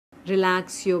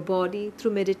Relax your body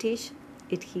through meditation,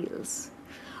 it heals.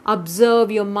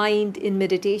 Observe your mind in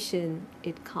meditation,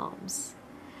 it calms.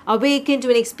 Awaken to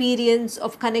an experience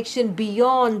of connection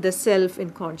beyond the self in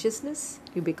consciousness,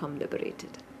 you become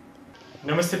liberated.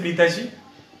 Namaste Preethaji.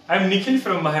 I am Nikhil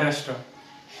from Maharashtra.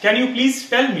 Can you please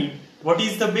tell me what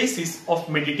is the basis of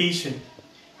meditation?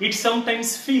 It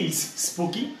sometimes feels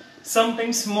spooky,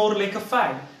 sometimes more like a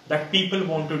fad that people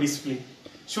want to display.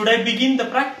 Should I begin the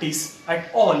practice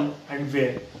at all and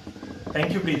where?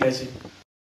 Thank you Preethaji.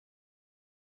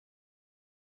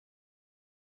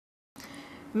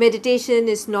 Meditation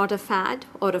is not a fad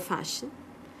or a fashion.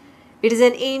 It is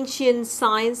an ancient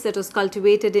science that was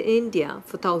cultivated in India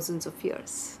for thousands of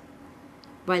years.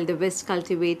 While the West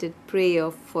cultivated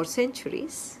prayer for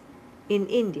centuries, in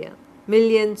India,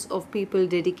 millions of people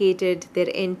dedicated their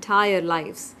entire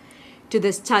lives to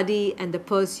the study and the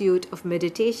pursuit of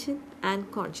meditation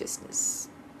and consciousness.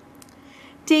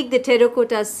 Take the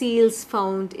terracotta seals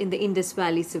found in the Indus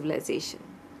Valley civilization.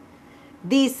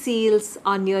 These seals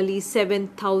are nearly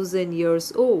 7,000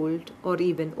 years old or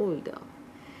even older.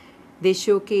 They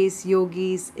showcase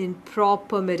yogis in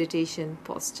proper meditation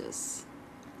postures.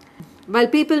 While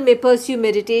people may pursue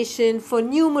meditation for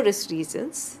numerous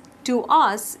reasons, to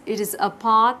us it is a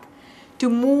path to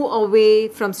move away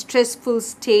from stressful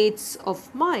states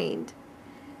of mind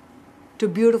to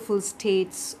beautiful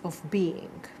states of being.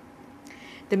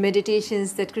 The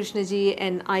meditations that Krishnaji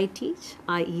and I teach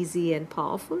are easy and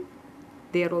powerful.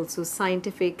 They are also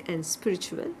scientific and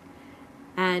spiritual,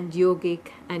 and yogic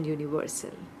and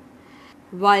universal.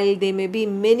 While there may be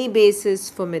many bases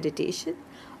for meditation,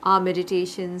 our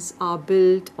meditations are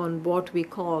built on what we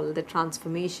call the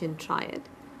transformation triad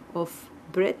of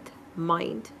breath,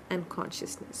 mind, and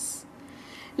consciousness.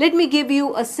 Let me give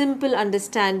you a simple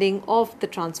understanding of the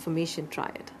transformation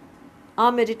triad.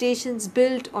 Our meditations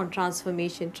built on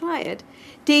transformation triad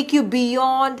take you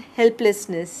beyond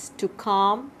helplessness to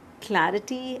calm,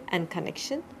 clarity and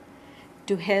connection,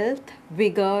 to health,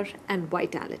 vigor and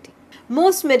vitality.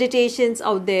 Most meditations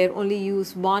out there only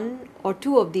use one or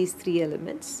two of these three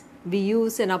elements. We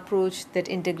use an approach that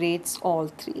integrates all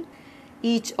three.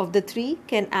 Each of the three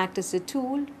can act as a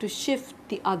tool to shift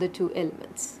the other two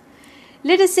elements.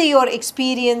 Let us say you are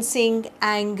experiencing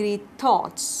angry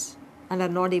thoughts and are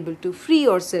not able to free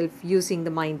yourself using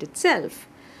the mind itself.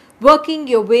 Working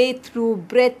your way through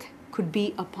breath could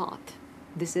be a path.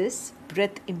 This is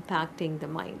breath impacting the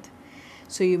mind.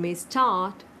 So you may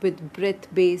start with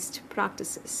breath-based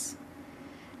practices.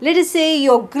 Let us say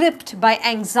you're gripped by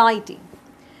anxiety.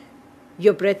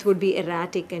 Your breath would be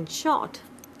erratic and short.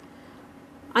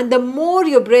 And the more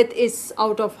your breath is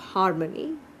out of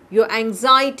harmony, your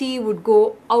anxiety would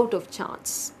go out of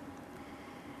chance.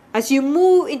 As you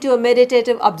move into a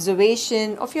meditative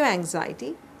observation of your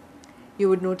anxiety, you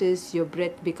would notice your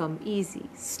breath become easy,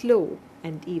 slow,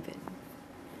 and even.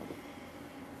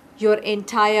 Your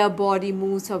entire body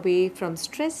moves away from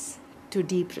stress to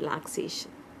deep relaxation.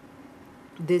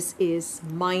 This is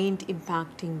mind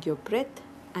impacting your breath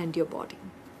and your body.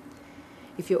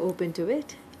 If you're open to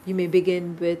it, you may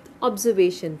begin with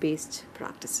observation-based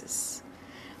practices.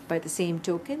 By the same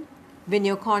token, when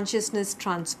your consciousness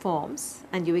transforms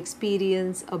and you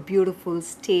experience a beautiful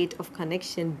state of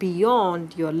connection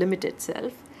beyond your limited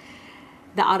self,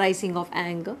 the arising of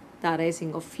anger, the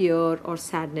arising of fear or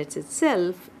sadness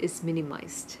itself is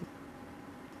minimized.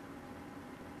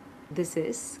 This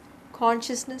is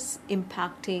consciousness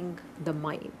impacting the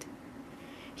mind.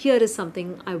 Here is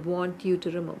something I want you to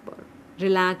remember.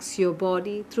 Relax your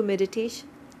body through meditation,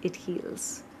 it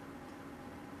heals.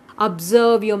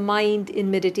 Observe your mind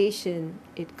in meditation,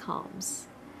 it calms.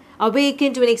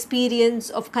 Awaken to an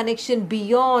experience of connection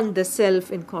beyond the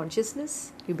self in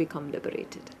consciousness, you become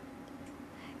liberated.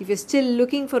 If you're still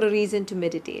looking for a reason to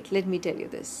meditate, let me tell you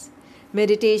this.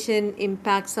 Meditation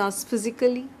impacts us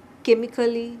physically,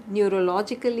 chemically,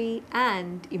 neurologically,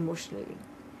 and emotionally.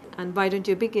 And why don't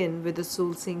you begin with the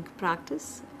Soul Sync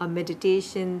practice, a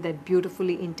meditation that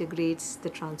beautifully integrates the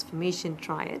transformation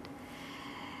triad.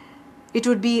 It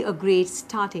would be a great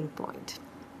starting point.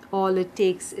 All it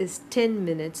takes is 10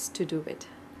 minutes to do it.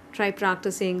 Try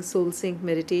practicing Soul Sync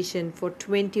meditation for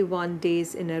 21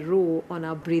 days in a row on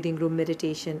our Breathing Room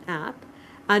Meditation app,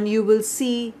 and you will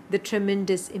see the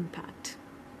tremendous impact.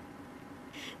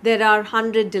 There are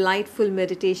 100 delightful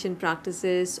meditation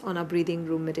practices on our Breathing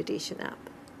Room Meditation app.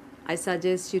 I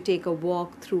suggest you take a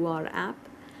walk through our app.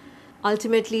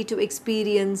 Ultimately, to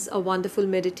experience a wonderful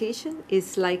meditation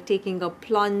is like taking a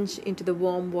plunge into the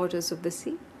warm waters of the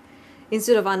sea.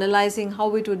 Instead of analyzing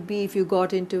how it would be if you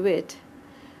got into it,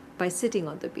 by sitting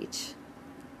on the beach.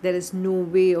 There is no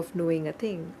way of knowing a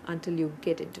thing until you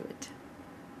get into it.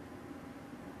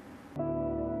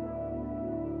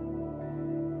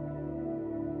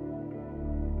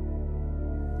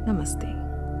 Namaste.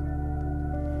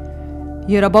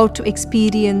 You're about to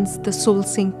experience the soul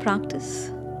sync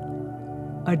practice,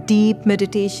 a deep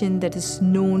meditation that is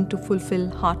known to fulfill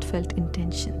heartfelt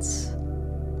intentions.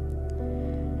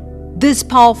 This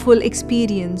powerful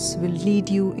experience will lead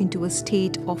you into a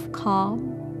state of calm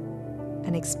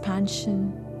and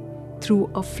expansion through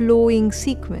a flowing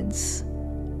sequence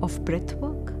of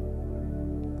breathwork,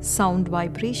 sound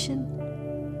vibration,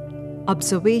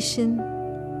 observation,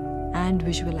 and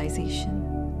visualization.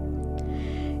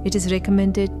 It is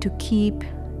recommended to keep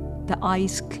the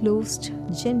eyes closed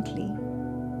gently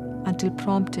until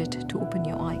prompted to open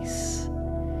your eyes.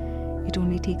 It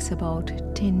only takes about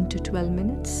 10 to 12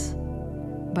 minutes,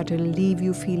 but it will leave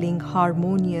you feeling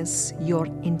harmonious your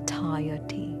entire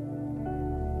day.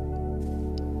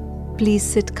 Please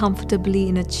sit comfortably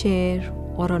in a chair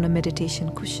or on a meditation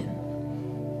cushion.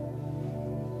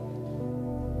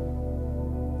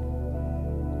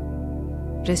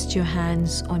 Rest your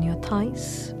hands on your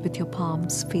thighs with your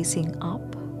palms facing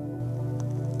up.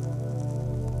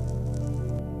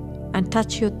 And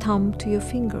touch your thumb to your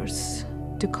fingers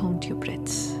to count your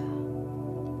breaths.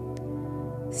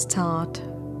 Start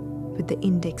with the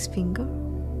index finger,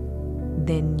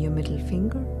 then your middle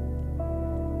finger,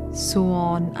 so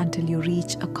on until you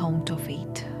reach a count of 8.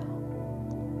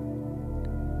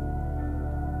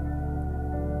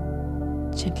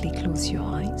 Gently close your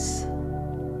eyes.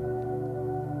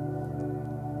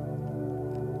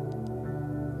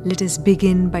 Let us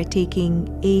begin by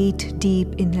taking 8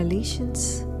 deep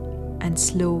inhalations and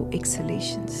slow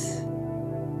exhalations.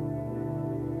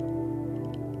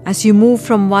 As you move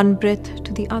from one breath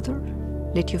to the other,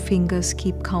 let your fingers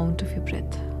keep count of your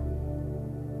breath.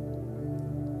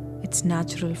 It's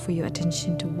natural for your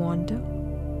attention to wander.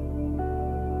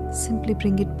 Simply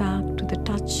bring it back to the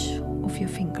touch of your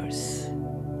fingers.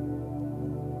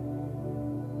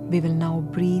 We will now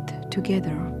breathe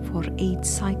together for 8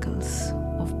 cycles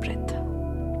of breath.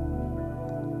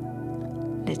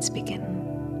 Let's begin.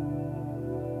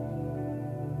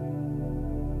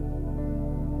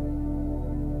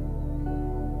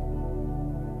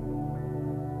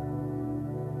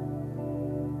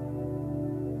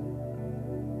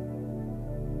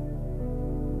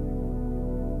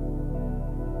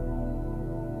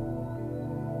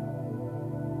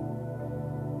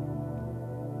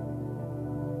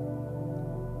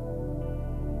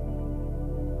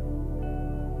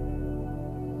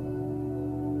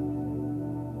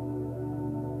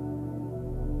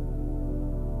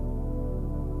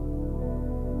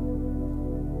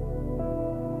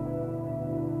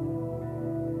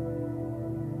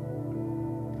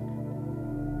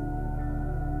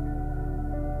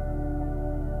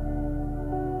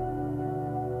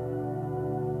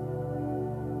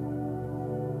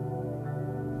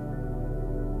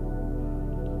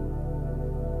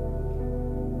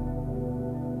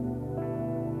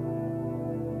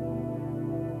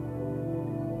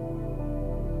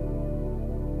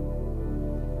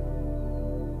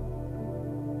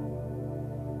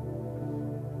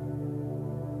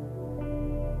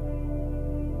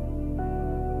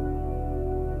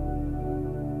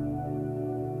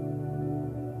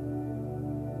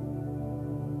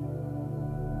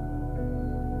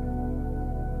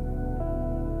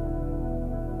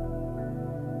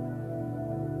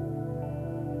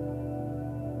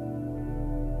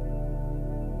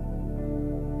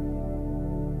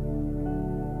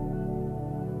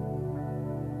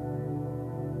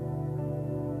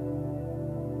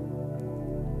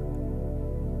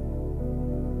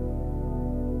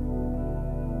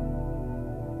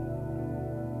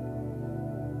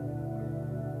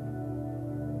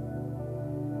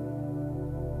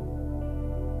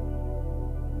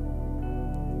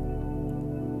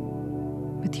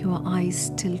 With your eyes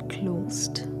still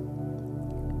closed,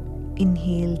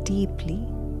 inhale deeply,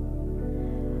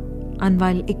 and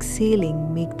while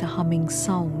exhaling, make the humming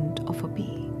sound of a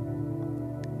bee.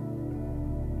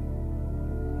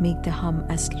 Make the hum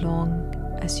as long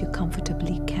as you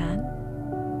comfortably can,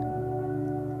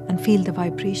 and feel the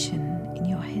vibration in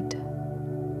your head.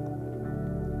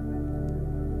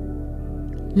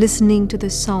 Listening to the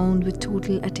sound with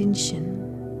total attention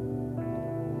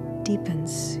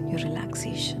deepens your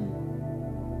relaxation.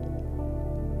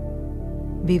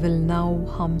 We will now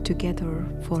hum together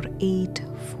for 8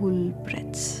 full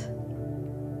breaths.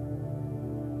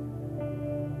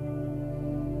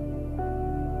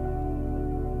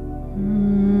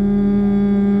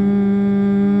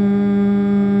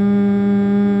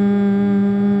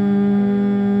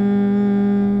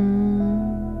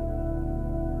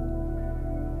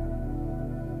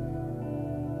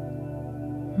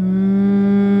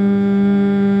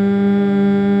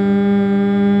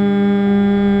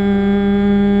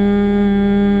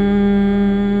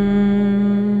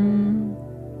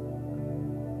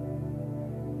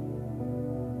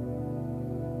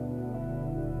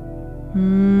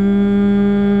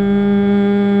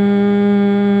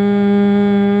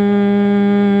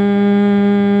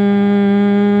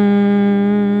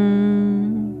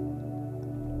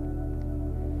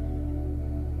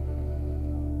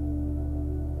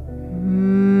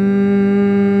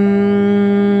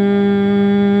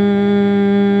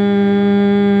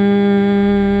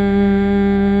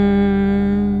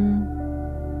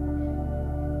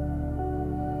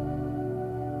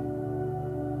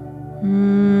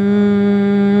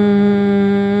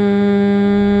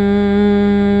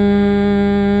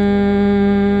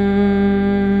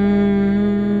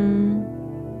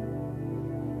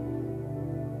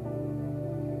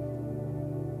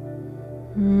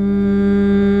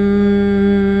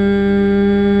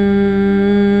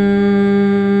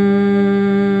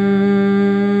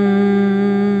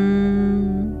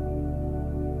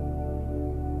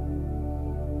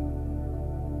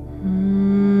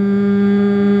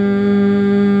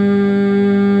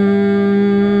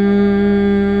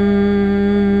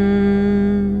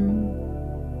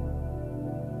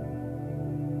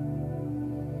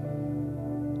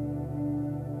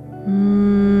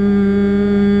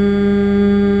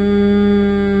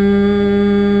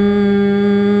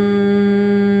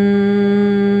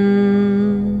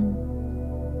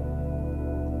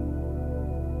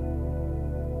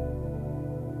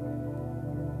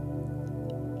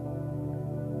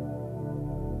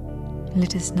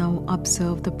 Let us now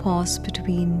observe the pause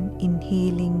between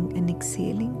inhaling and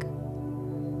exhaling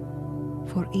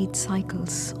for 8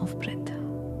 cycles of breath.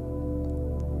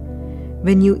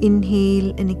 When you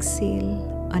inhale and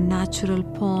exhale, a natural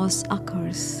pause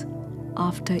occurs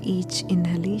after each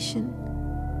inhalation,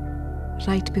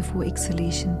 right before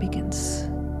exhalation begins.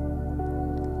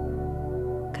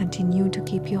 Continue to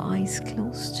keep your eyes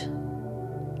closed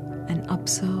and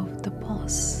observe the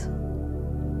pause.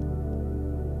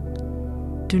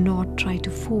 Do not try to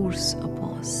force a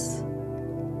pause.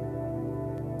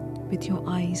 With your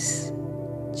eyes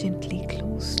gently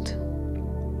closed,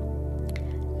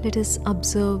 let us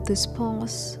observe this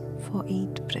pause for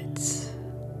 8 breaths.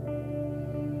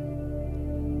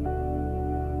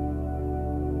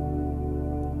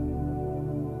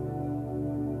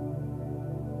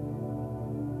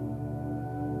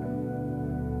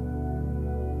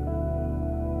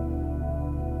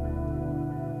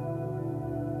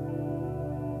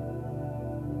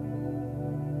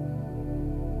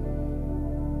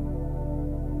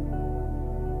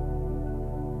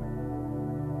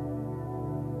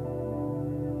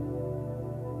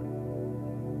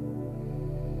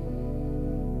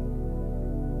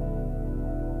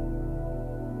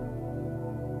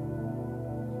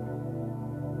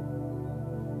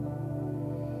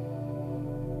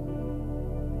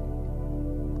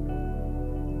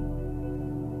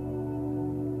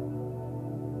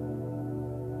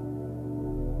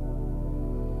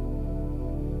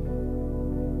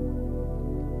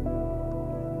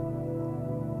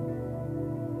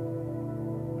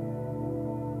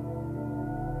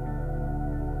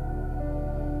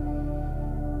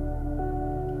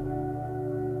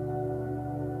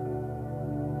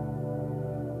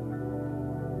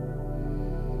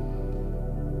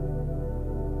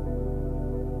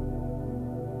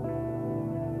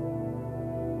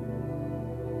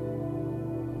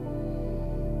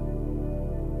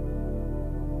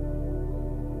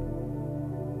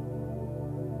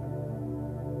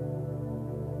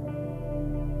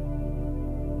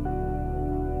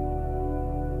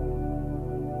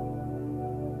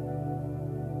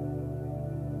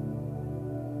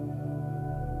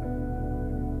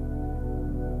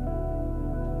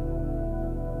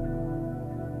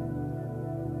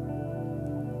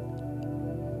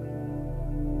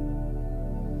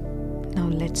 Now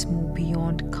let's move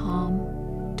beyond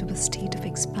calm to a state of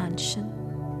expansion.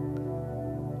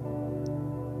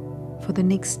 For the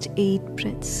next 8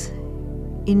 breaths,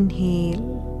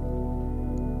 inhale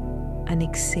and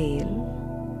exhale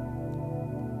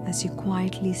as you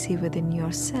quietly say within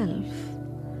yourself,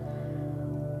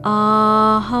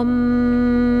 Aham,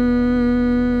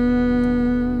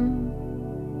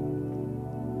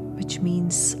 which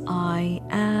means I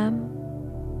am,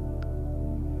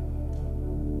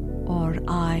 or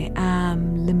I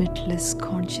am limitless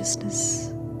consciousness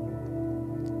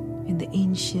in the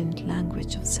ancient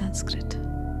language of Sanskrit.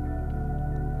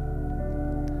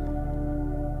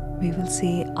 We will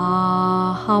say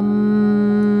Aham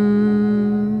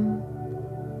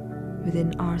with an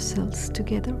join ourselves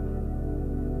together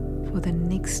for the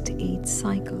next 8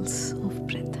 cycles of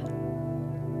breath.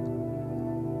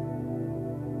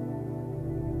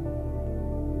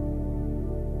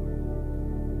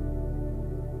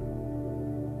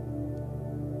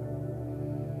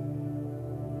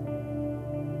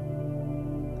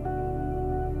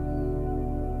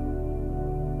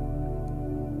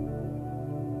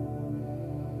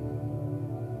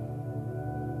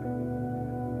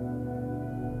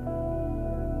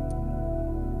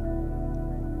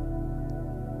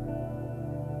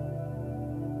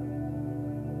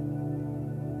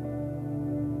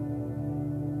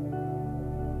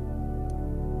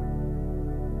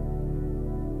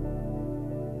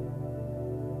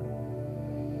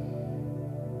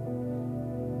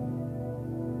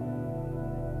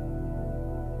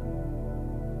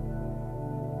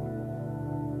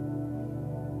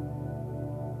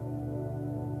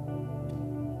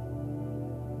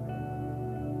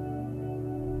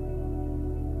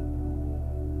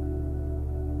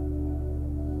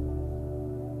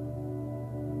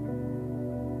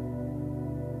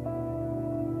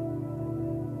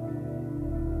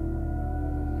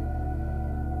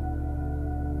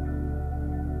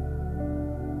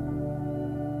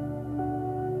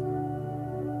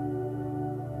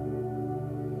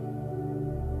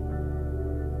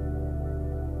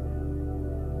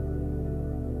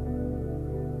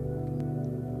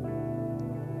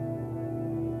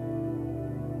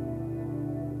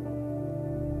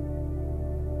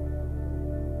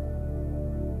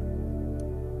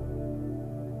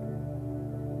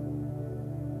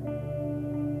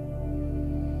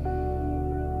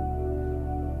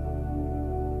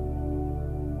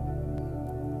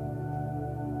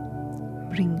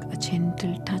 Bring a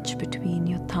gentle touch between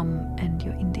your thumb and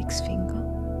your index finger.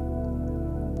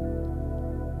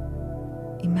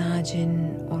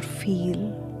 Imagine or feel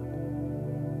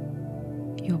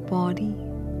your body,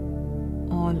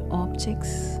 all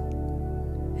objects,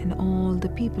 and all the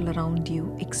people around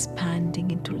you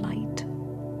expanding into light.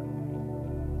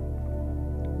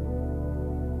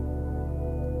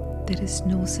 There is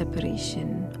no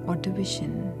separation or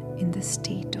division in the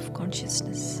state of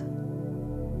consciousness.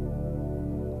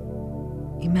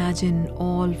 Imagine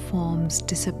all forms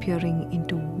disappearing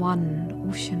into one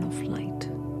ocean of light.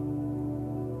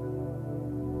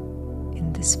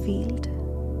 In this field,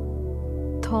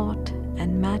 thought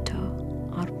and matter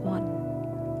are one.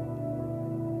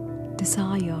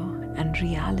 Desire and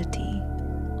reality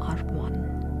are one.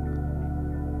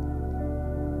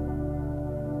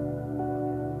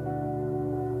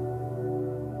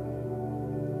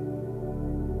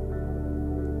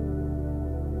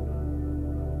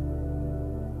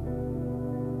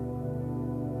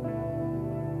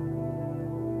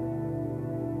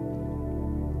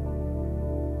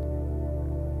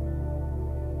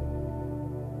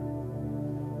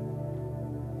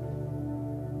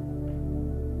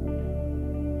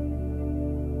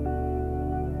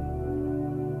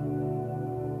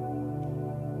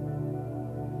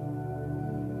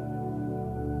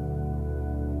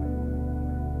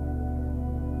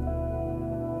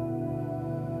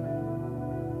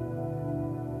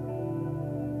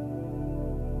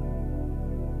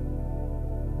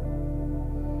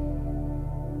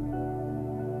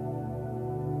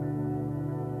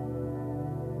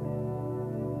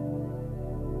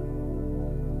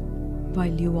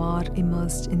 While you are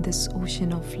immersed in this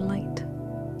ocean of light,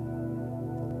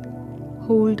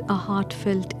 hold a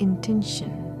heartfelt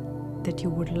intention that you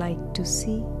would like to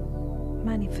see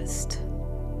manifest.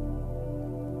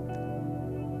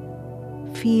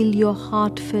 Feel your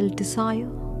heartfelt desire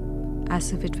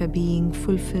as if it were being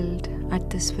fulfilled at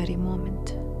this very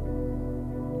moment.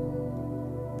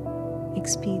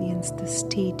 Experience the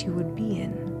state you would be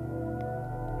in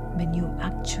when you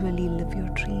actually live your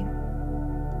dream.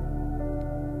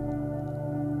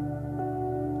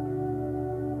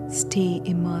 Stay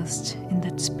immersed in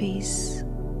that space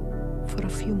for a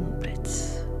few more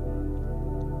breaths.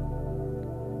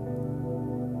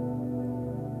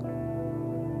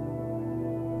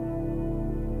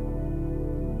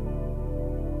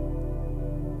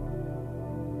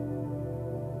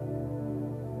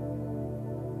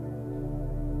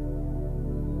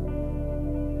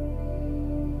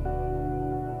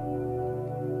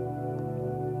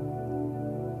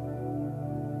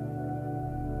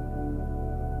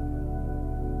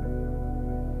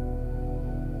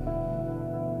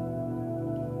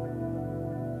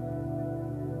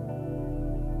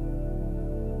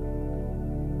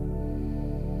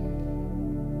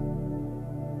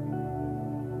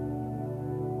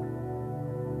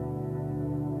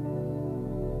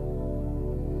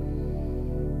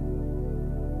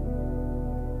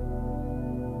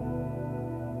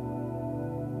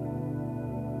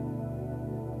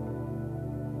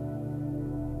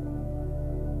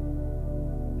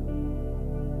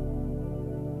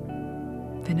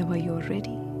 Whenever you're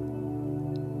ready,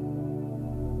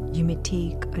 you may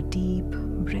take a deep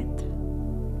breath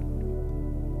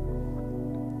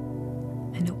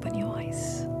and open your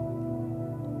eyes.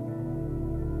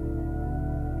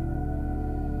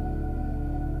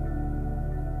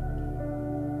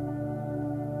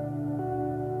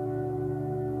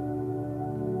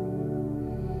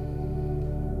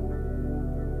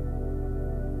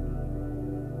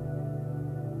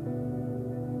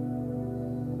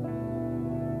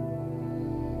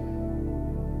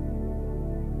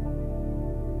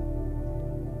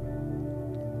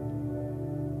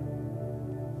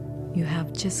 You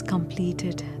have just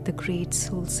completed the Great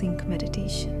Soul Sync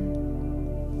meditation.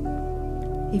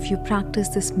 If you practice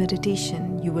this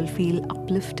meditation, you will feel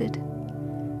uplifted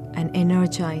and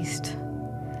energized.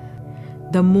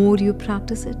 The more you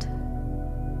practice it,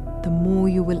 the more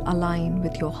you will align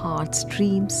with your heart's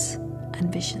dreams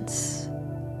and visions.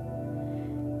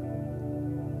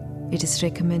 It is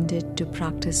recommended to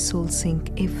practice Soul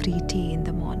Sync every day in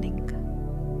the morning.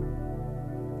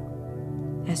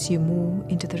 As you move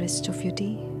into the rest of your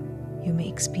day, you may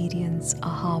experience a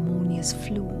harmonious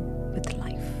flow with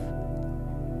life.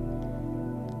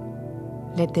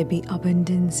 Let there be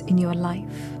abundance in your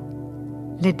life.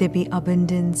 Let there be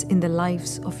abundance in the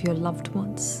lives of your loved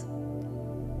ones.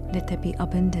 Let there be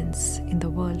abundance in the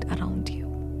world around you.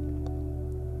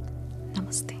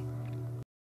 Namaste.